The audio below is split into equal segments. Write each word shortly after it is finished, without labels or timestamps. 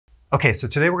Okay, so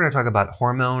today we're going to talk about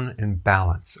hormone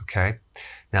imbalance, okay?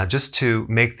 Now, just to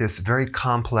make this very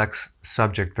complex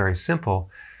subject very simple,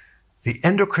 the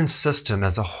endocrine system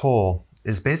as a whole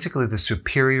is basically the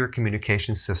superior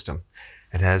communication system.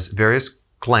 It has various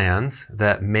glands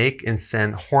that make and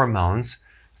send hormones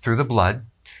through the blood,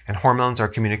 and hormones are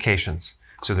communications.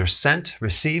 So they're sent,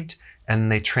 received,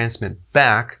 and they transmit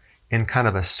back in kind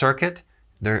of a circuit.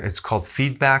 It's called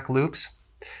feedback loops.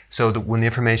 So that when the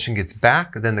information gets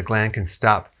back, then the gland can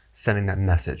stop sending that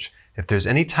message. If there's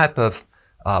any type of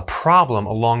problem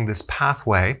along this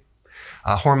pathway,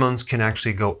 hormones can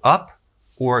actually go up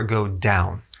or go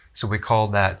down. So we call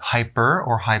that hyper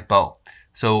or hypo.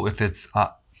 So if it's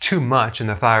too much in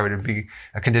the thyroid, it would be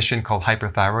a condition called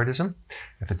hyperthyroidism.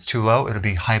 If it's too low, it'll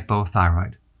be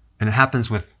hypothyroid. And it happens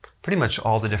with pretty much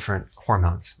all the different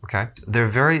hormones, okay? They're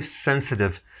very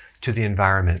sensitive to the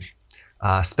environment,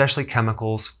 especially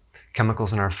chemicals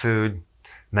in our food,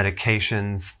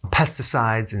 medications,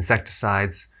 pesticides,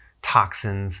 insecticides,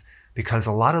 toxins, because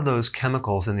a lot of those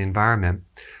chemicals in the environment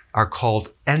are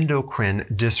called endocrine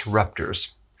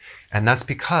disruptors. And that's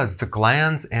because the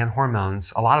glands and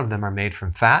hormones, a lot of them are made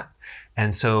from fat.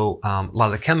 And so a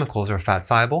lot of the chemicals are fat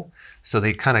soluble. So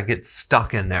they kind of get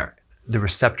stuck in there, the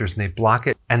receptors, and they block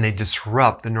it and they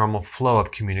disrupt the normal flow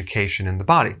of communication in the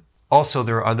body. Also,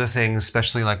 there are other things,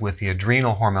 especially like with the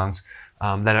adrenal hormones,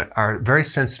 that are very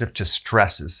sensitive to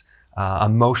stresses,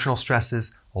 emotional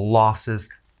stresses, losses,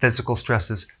 physical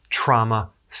stresses, trauma,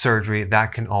 surgery,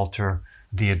 that can alter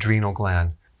the adrenal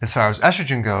gland. As far as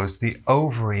estrogen goes, the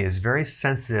ovary is very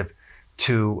sensitive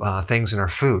to things in our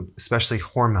food, especially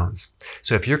hormones.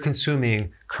 So if you're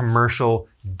consuming commercial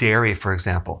dairy, for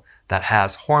example, that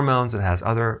has hormones, it has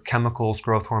other chemicals,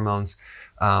 growth hormones,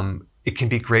 it can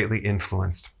be greatly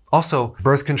influenced. Also,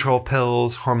 birth control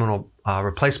pills, hormonal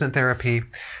replacement therapy.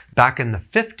 Back in the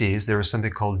 50s, there was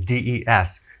something called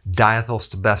DES,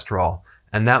 diethylstilbestrol.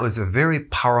 And that was a very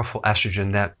powerful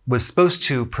estrogen that was supposed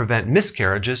to prevent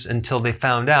miscarriages until they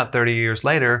found out 30 years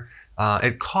later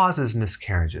it causes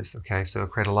miscarriages. Okay, so it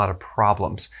created a lot of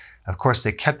problems. Of course,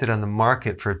 they kept it on the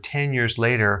market for 10 years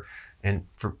later and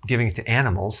for giving it to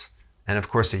animals. And of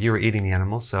course, you were eating the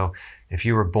animals. So if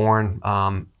you were born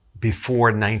before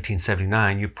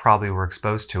 1979, you probably were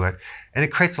exposed to it. And it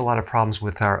creates a lot of problems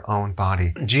with our own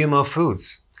body. GMO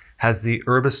foods has the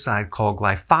herbicide called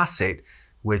glyphosate,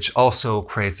 which also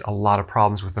creates a lot of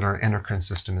problems within our endocrine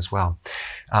system as well.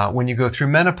 When you go through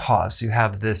menopause, you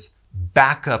have this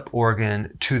backup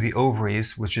organ to the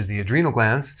ovaries, which is the adrenal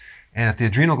glands. And if the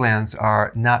adrenal glands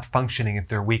are not functioning, if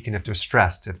they're weakened, if they're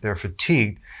stressed, if they're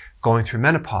fatigued going through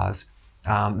menopause,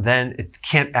 then it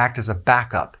can't act as a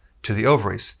backup to the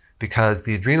ovaries, because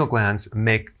the adrenal glands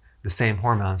make the same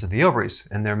hormones as the ovaries,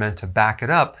 and they're meant to back it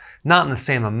up, not in the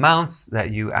same amounts that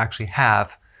you actually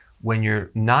have when you're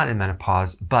not in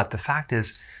menopause. But the fact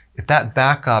is, if that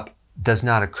backup does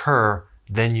not occur,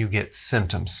 then you get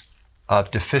symptoms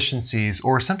of deficiencies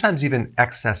or sometimes even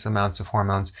excess amounts of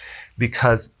hormones,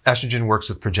 because estrogen works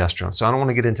with progesterone. So I don't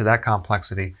want to get into that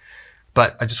complexity,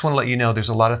 but I just want to let you know there's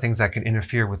a lot of things that can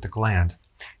interfere with the gland.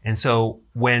 And so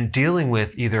when dealing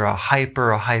with either a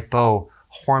hyper or hypo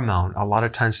hormone, a lot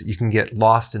of times you can get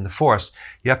lost in the forest.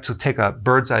 You have to take a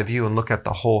bird's eye view and look at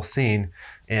the whole scene.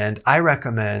 And I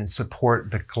recommend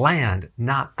support the gland,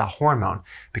 not the hormone,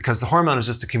 because the hormone is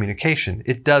just a communication.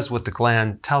 It does what the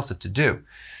gland tells it to do.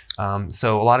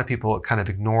 So a lot of people kind of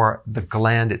ignore the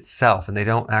gland itself, and they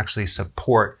don't actually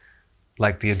support,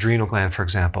 like the adrenal gland, for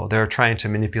example. They're trying to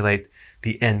manipulate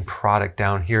the end product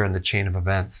down here in the chain of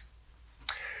events.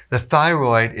 The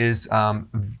thyroid is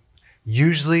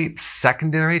usually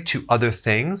secondary to other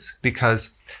things,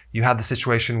 because you have the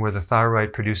situation where the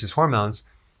thyroid produces hormones,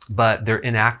 but they're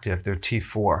inactive, they're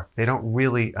T4. They don't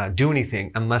really do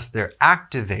anything unless they're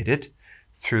activated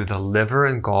through the liver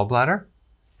and gallbladder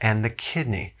and the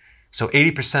kidney. So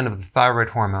 80% of the thyroid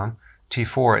hormone,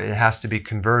 T4, it has to be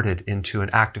converted into an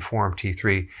active form,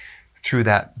 T3, through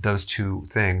those two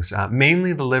things.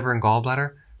 Mainly the liver and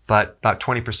gallbladder, but about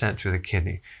 20% through the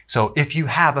kidney. So if you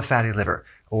have a fatty liver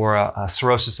or a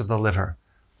cirrhosis of the liver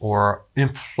or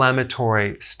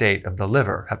inflammatory state of the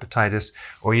liver, hepatitis,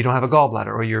 or you don't have a gallbladder,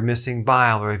 or you're missing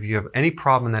bile, or if you have any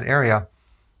problem in that area,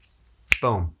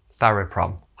 boom, thyroid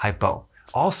problem, hypo.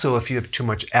 Also, if you have too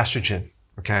much estrogen,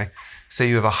 okay, say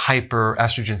you have a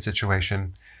hyperestrogen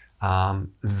situation,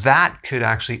 that could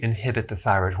actually inhibit the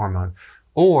thyroid hormone.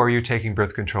 Or you're taking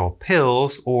birth control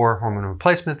pills or hormone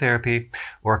replacement therapy,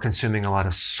 or consuming a lot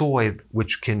of soy,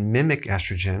 which can mimic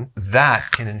estrogen,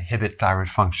 that can inhibit thyroid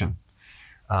function.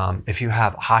 If you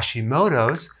have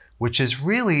Hashimoto's, which is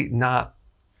really not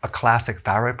a classic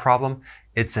thyroid problem,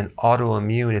 it's an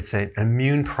autoimmune, it's an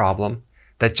immune problem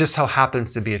that just so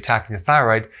happens to be attacking the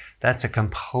thyroid, that's a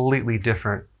completely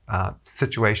different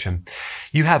situation.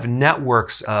 You have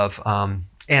networks of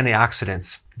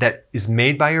antioxidants that is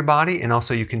made by your body, and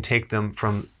also you can get them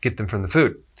from the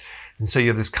food. And so you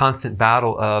have this constant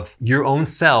battle of your own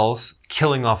cells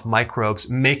killing off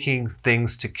microbes, making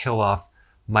things to kill off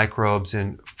microbes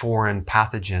and foreign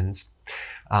pathogens.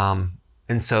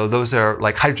 And so those are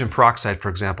like hydrogen peroxide, for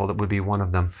example, that would be one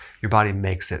of them. Your body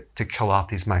makes it to kill off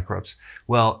these microbes.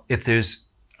 Well, if there's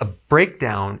a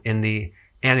breakdown in the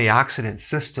antioxidant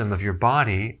system of your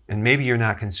body, and maybe you're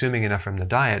not consuming enough from the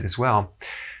diet as well,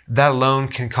 that alone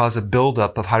can cause a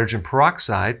buildup of hydrogen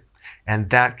peroxide, and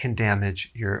that can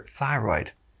damage your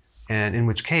thyroid. And in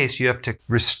which case you have to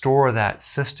restore that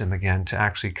system again to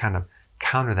actually kind of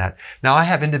counter that. Now, I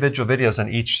have individual videos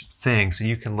on each thing, so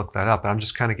you can look that up. I'm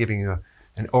just kind of giving you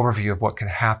an overview of what can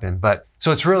happen. But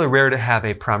so it's really rare to have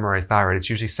a primary thyroid. It's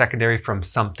usually secondary from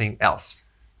something else.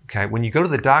 Okay, when you go to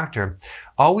the doctor,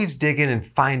 always dig in and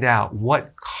find out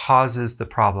what causes the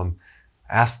problem.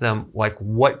 Ask them, like,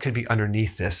 what could be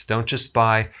underneath this? Don't just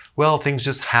buy, well, things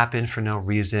just happen for no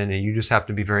reason and you just happen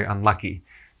to be very unlucky.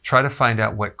 Try to find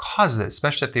out what causes it,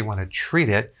 especially if they want to treat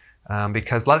it,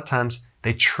 because a lot of times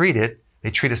they treat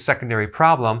a secondary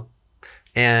problem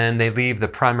and they leave the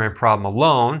primary problem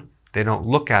alone. They don't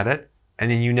look at it, and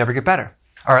then you never get better.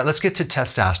 All right, let's get to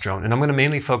testosterone. And I'm going to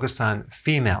mainly focus on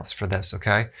females for this,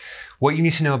 okay? What you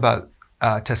need to know about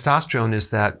testosterone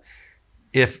is that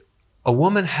if a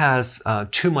woman has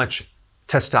too much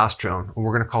testosterone, or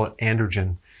we're going to call it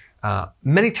androgen,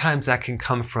 many times that can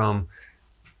come from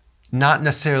not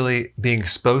necessarily being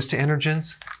exposed to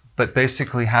androgens, but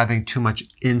basically having too much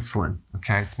insulin,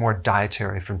 okay? It's more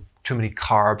dietary, from too many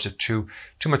carbs or too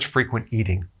much frequent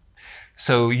eating.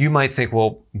 So you might think,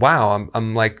 well, wow,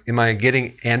 I'm like, am I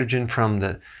getting androgen from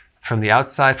the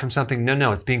outside from something?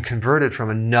 No, it's being converted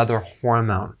from another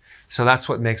hormone. So that's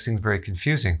what makes things very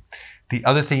confusing. The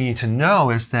other thing you need to know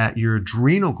is that your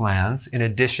adrenal glands, in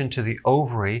addition to the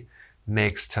ovary,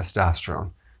 makes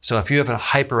testosterone. So if you have a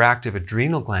hyperactive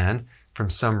adrenal gland from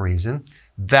some reason,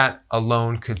 that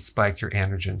alone could spike your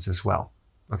androgens as well.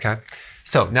 Okay,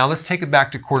 so now let's take it back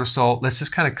to cortisol. Let's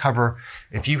just kind of cover,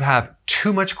 if you have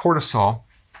too much cortisol,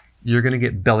 you're going to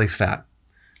get belly fat,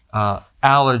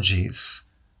 allergies,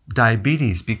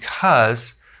 diabetes,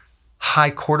 because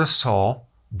high cortisol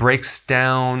breaks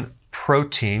down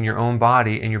protein, your own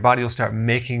body, and your body will start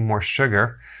making more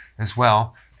sugar as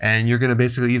well. And you're going to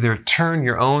basically either turn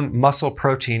your own muscle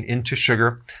protein into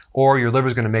sugar, or your liver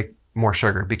is going to make more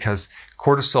sugar, because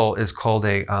cortisol is called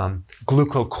a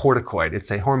glucocorticoid.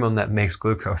 It's a hormone that makes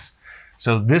glucose.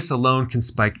 So this alone can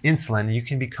spike insulin, and you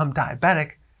can become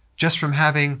diabetic just from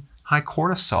having high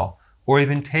cortisol, or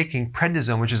even taking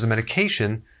prednisone, which is a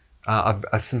medication,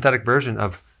 a synthetic version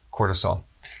of cortisol.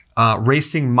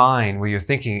 Racing mind, where you're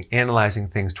thinking, analyzing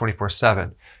things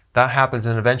 24/7. That happens,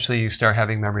 and eventually you start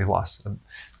having memory loss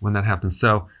when that happens.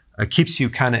 So it keeps you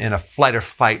kind of in a flight or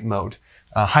fight mode.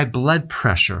 High blood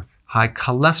pressure, high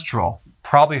cholesterol,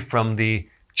 probably from the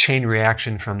chain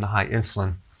reaction from the high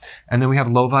insulin. And then we have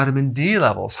low vitamin D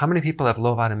levels. How many people have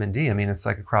low vitamin D? I mean, it's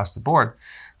like across the board.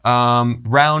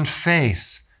 Round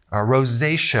face,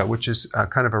 rosacea, which is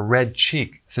kind of a red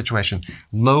cheek situation.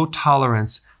 Low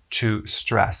tolerance to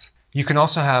stress. You can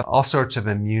also have all sorts of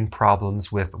immune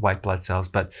problems with white blood cells,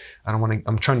 but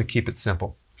I'm trying to keep it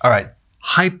simple. All right,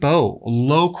 hypo,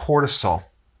 low cortisol.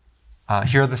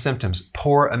 Here are the symptoms: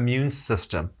 poor immune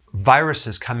system,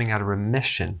 viruses coming out of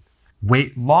remission,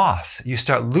 weight loss. You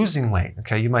start losing weight.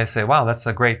 Okay, you might say, wow, that's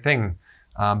a great thing,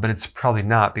 but it's probably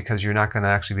not, because you're not going to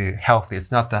actually be healthy.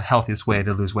 It's not the healthiest way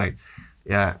to lose weight.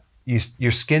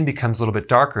 Your skin becomes a little bit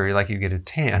darker, like you get a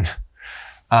tan.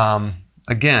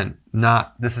 Again,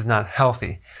 this is not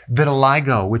healthy.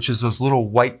 Vitiligo, which is those little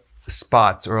white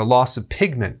spots or a loss of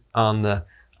pigment on the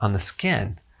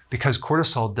skin, because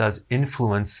cortisol does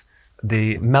influence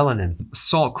the melanin.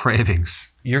 Salt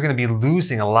cravings. You're going to be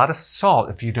losing a lot of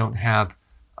salt if you don't have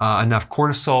enough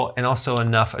cortisol and also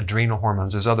enough adrenal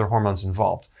hormones. There's other hormones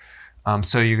involved.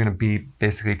 So you're going to be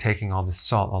basically taking all this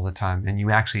salt all the time, and you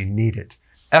actually need it.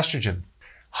 Estrogen.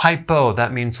 Hypo,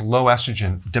 that means low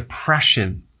estrogen.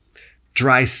 Depression.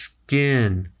 Dry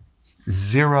skin.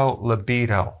 Zero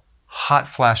libido. Hot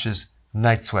flashes.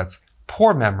 Night sweats.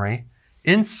 Poor memory.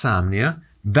 Insomnia.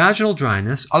 Vaginal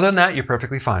dryness. Other than that, you're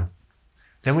perfectly fine.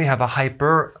 Then we have a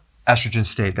hyperestrogen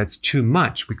state. That's too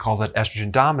much. We call that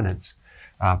estrogen dominance.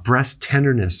 Breast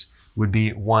tenderness would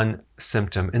be one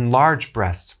symptom. Enlarged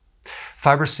breasts.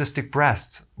 Fibrocystic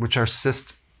breasts, which are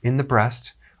cysts in the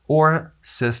breast or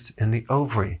cysts in the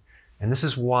ovary. And this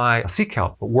is why sea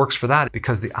kelp works for that,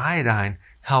 because the iodine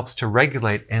helps to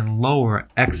regulate and lower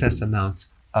excess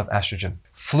amounts of estrogen.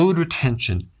 Fluid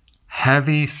retention,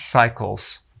 heavy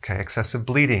cycles, okay, excessive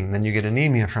bleeding, then you get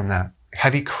anemia from that.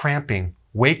 Heavy cramping,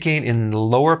 weight gain in the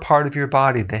lower part of your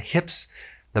body, the hips,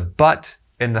 the butt,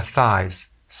 and the thighs,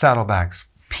 saddlebags.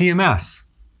 PMS.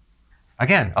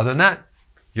 Again, other than that,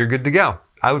 you're good to go.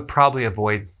 I would probably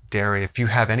avoid dairy. If you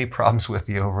have any problems with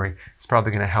the ovary, it's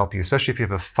probably going to help you, especially if you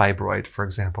have a fibroid, for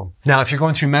example. Now, if you're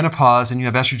going through menopause and you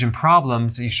have estrogen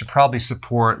problems, you should probably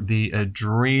support the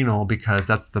adrenal, because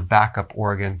that's the backup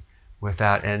organ with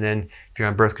that. And then if you're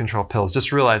on birth control pills,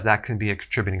 just realize that can be a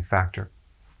contributing factor.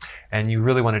 And you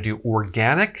really want to do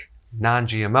organic,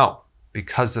 non-GMO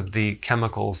because of the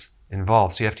chemicals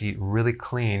involved. So you have to eat really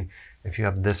clean if you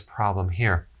have this problem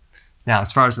here. Now,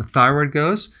 as far as the thyroid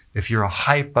goes, if you're a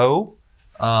hypo,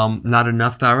 not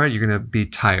enough thyroid, you're going to be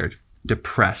tired,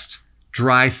 depressed,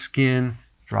 dry skin,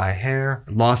 dry hair,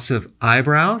 loss of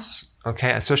eyebrows,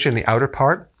 okay, especially in the outer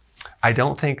part. I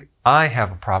don't think I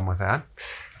have a problem with that.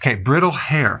 Okay, brittle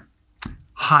hair,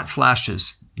 hot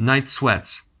flashes, night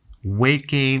sweats, weight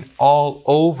gain all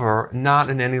over, not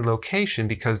in any location,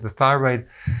 because the thyroid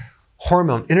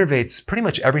hormone innervates pretty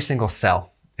much every single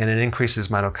cell, and it increases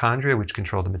mitochondria, which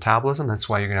control the metabolism. That's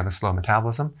why you're going to have a slow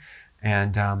metabolism.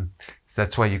 And so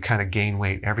that's why you kind of gain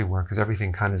weight everywhere, because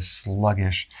everything kind of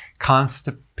sluggish.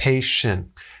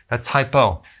 Constipation, that's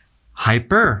hypo.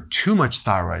 Hyper, too much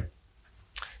thyroid.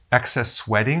 Excess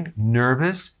sweating,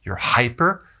 nervous, you're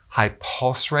hyper, high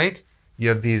pulse rate. You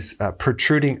have these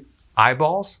protruding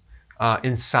eyeballs,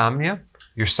 insomnia,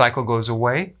 your cycle goes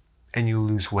away, and you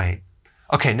lose weight.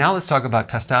 Okay, now let's talk about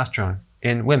testosterone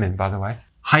in women, by the way.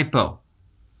 Hypo,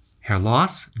 hair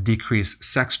loss, decreased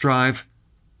sex drive,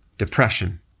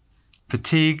 depression,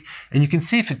 fatigue. And you can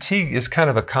see fatigue is kind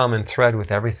of a common thread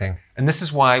with everything. And this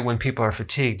is why when people are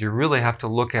fatigued, you really have to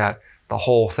look at the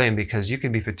whole thing, because you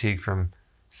can be fatigued from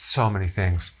so many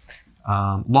things.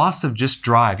 Loss of just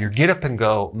drive. Your get up and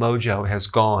go mojo has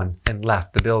gone and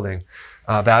left the building.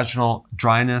 Vaginal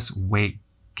dryness, weight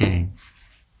gain.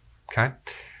 Okay.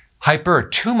 Hyper,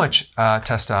 too much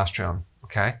testosterone.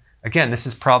 Okay. Again, this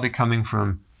is probably coming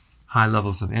from high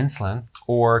levels of insulin,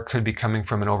 or could be coming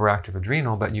from an overactive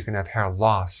adrenal, but you can have hair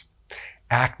loss,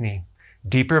 acne,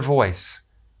 deeper voice,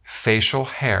 facial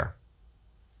hair,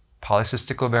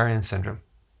 polycystic ovarian syndrome.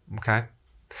 Okay.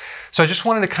 So I just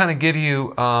wanted to kind of give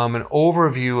you an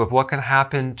overview of what can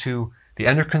happen to the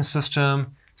endocrine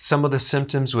system, some of the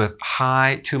symptoms with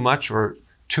high, too much, or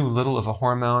too little of a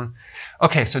hormone.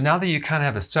 Okay, so now that you kind of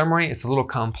have a summary, it's a little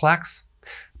complex,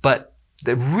 but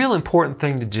the real important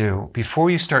thing to do before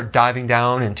you start diving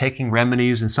down and taking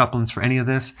remedies and supplements for any of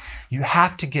this, you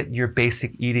have to get your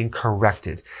basic eating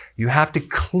corrected. You have to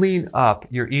clean up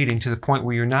your eating to the point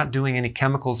where you're not doing any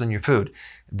chemicals in your food.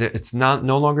 It's no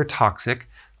longer toxic.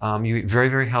 You eat very,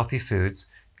 very healthy foods.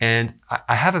 And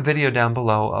I have a video down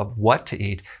below of what to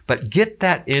eat, but get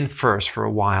that in first for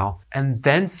a while and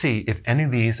then see if any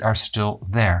of these are still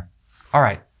there. All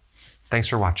right. Thanks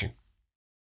for watching.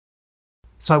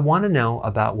 So I want to know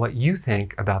about what you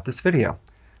think about this video.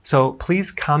 So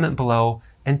please comment below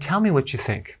and tell me what you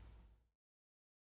think.